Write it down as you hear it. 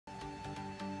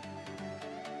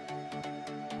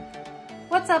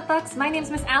What's up, Bucks? My name is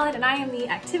Miss Allen and I am the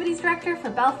Activities Director for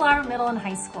Bellflower Middle and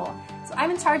High School. So I'm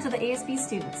in charge of the ASB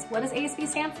students. What does ASB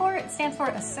stand for? It stands for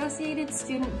Associated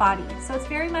Student Body. So it's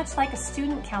very much like a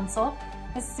student council.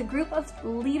 This is a group of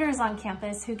leaders on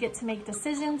campus who get to make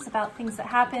decisions about things that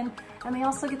happen, and they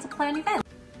also get to plan events.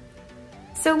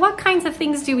 So what kinds of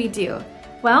things do we do?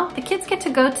 Well, the kids get to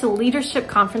go to leadership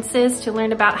conferences to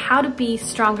learn about how to be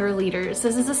stronger leaders.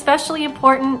 This is especially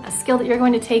important, a skill that you're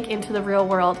going to take into the real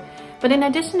world. But in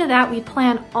addition to that, we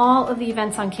plan all of the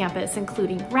events on campus,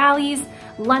 including rallies,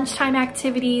 lunchtime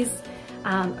activities,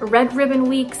 Red Ribbon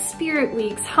Week, Spirit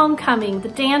Weeks, Homecoming, the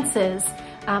dances,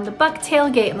 the Buck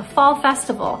Tailgate, and the Fall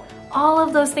Festival. All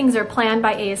of those things are planned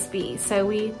by ASB. So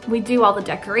we do all the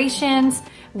decorations,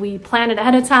 we plan it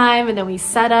ahead of time, and then we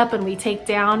set up and we take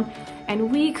down,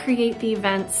 and we create the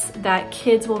events that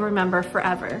kids will remember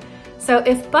forever. So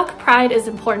if Buck Pride is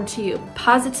important to you,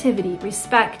 positivity,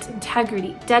 respect,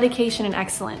 integrity, dedication, and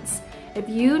excellence, if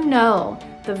you know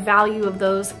the value of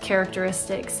those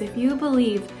characteristics, if you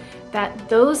believe that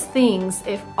those things,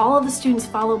 if all of the students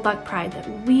follow Buck Pride, that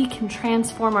we can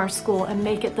transform our school and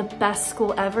make it the best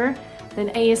school ever, then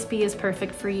ASB is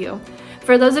perfect for you.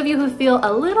 For those of you who feel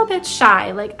a little bit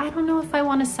shy, like, I don't know if I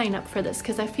want to sign up for this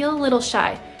because I feel a little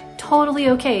shy,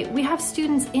 totally okay. We have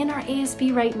students in our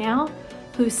ASB right now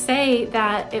who say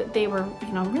that they were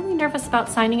really nervous about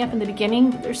signing up in the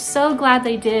beginning. They're so glad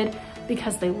they did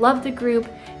because they love the group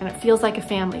and it feels like a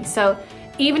family. So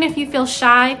even if you feel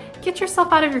shy, get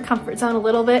yourself out of your comfort zone a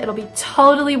little bit. It'll be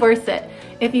totally worth it.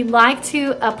 If you'd like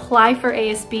to apply for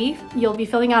ASB, you'll be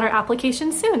filling out our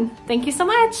application soon. Thank you so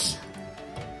much.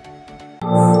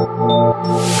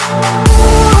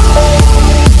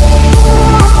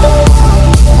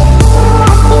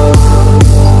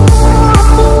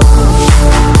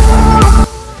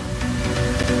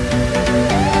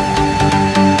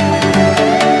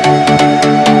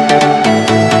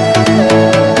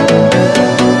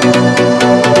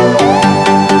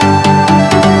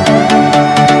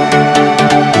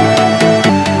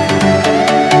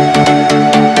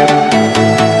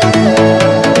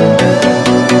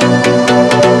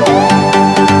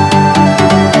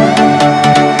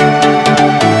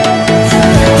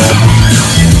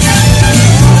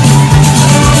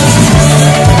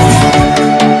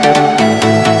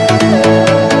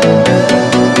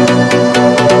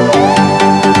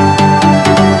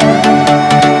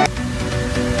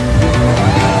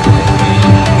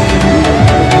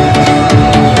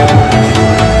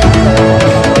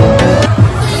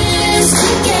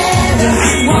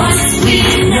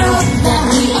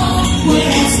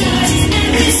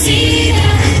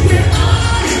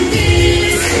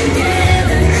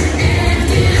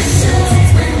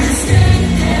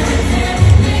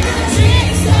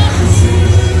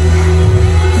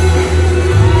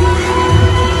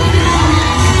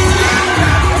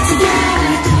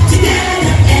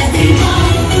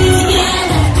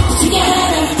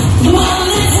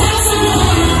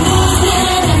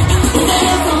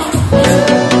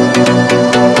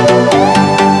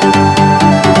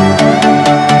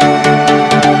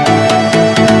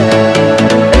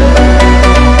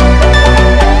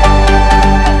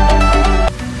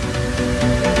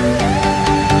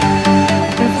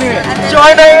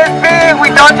 Join ASB! We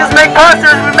don't just make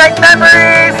posters, we make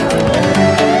memories!